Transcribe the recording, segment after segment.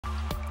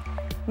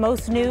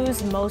Most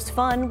news, most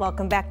fun.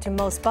 Welcome back to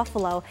Most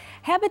Buffalo.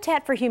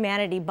 Habitat for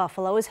Humanity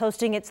Buffalo is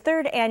hosting its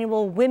third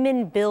annual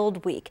Women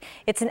Build Week.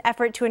 It's an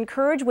effort to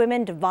encourage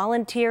women to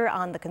volunteer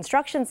on the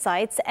construction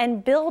sites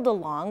and build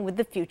along with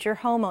the future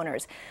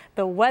homeowners.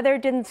 The weather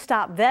didn't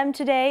stop them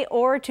today,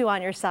 or Two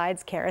on Your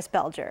Side's Karis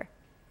Belger.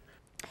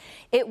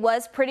 It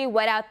was pretty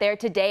wet out there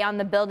today on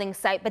the building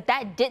site, but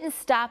that didn't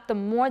stop the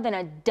more than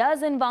a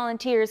dozen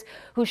volunteers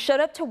who showed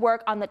up to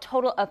work on the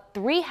total of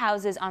 3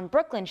 houses on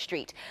Brooklyn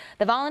Street.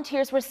 The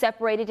volunteers were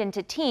separated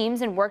into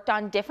teams and worked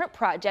on different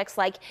projects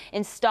like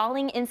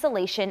installing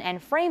insulation and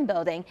frame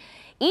building.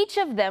 Each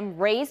of them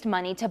raised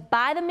money to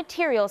buy the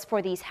materials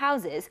for these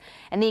houses.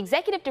 And the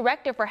executive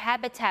director for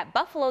Habitat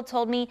Buffalo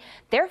told me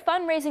their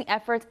fundraising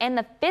efforts and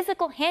the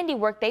physical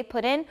handiwork they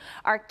put in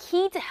are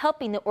key to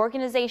helping the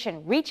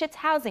organization reach its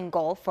housing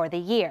goal for the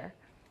year.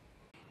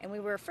 And we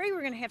were afraid we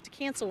were going to have to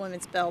cancel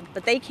Women's Build,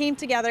 but they came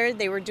together.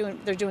 They're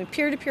doing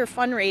peer-to-peer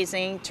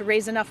fundraising to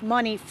raise enough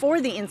money for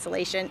the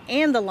insulation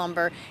and the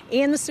lumber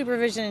and the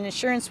supervision and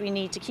insurance we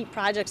need to keep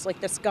projects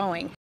like this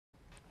going.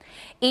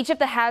 Each of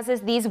the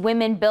houses these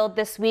women build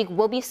this week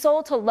will be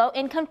sold to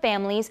low-income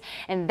families,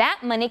 and that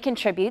money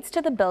contributes to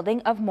the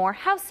building of more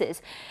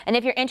houses. And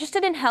if you're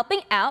interested in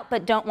helping out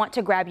but don't want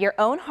to grab your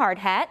own hard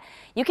hat,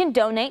 you can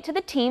donate to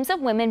the teams of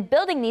women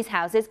building these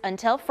houses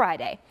until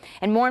Friday.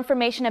 And more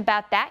information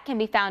about that can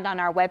be found on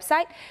our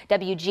website,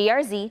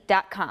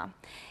 WGRZ.com.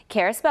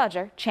 Karis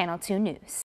Belger, Channel 2 News.